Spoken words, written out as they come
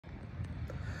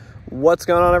What's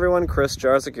going on, everyone? Chris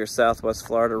Jarzyk, your Southwest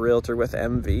Florida Realtor with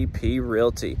MVP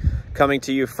Realty, coming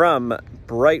to you from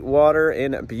Brightwater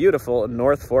in beautiful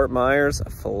North Fort Myers,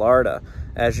 Florida.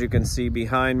 As you can see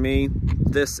behind me,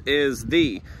 this is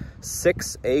the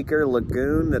 6-acre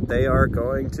lagoon that they are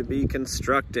going to be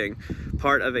constructing,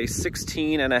 part of a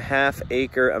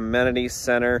 16.5-acre amenity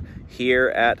center here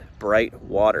at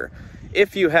Brightwater.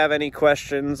 If you have any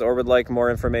questions or would like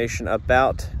more information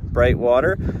about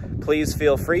Brightwater, please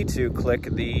feel free to click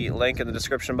the link in the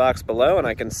description box below and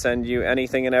I can send you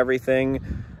anything and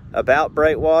everything about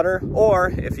Brightwater.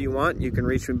 Or if you want, you can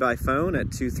reach me by phone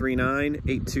at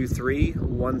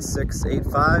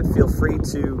 239-823-1685. Feel free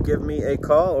to give me a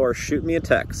call or shoot me a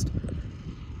text.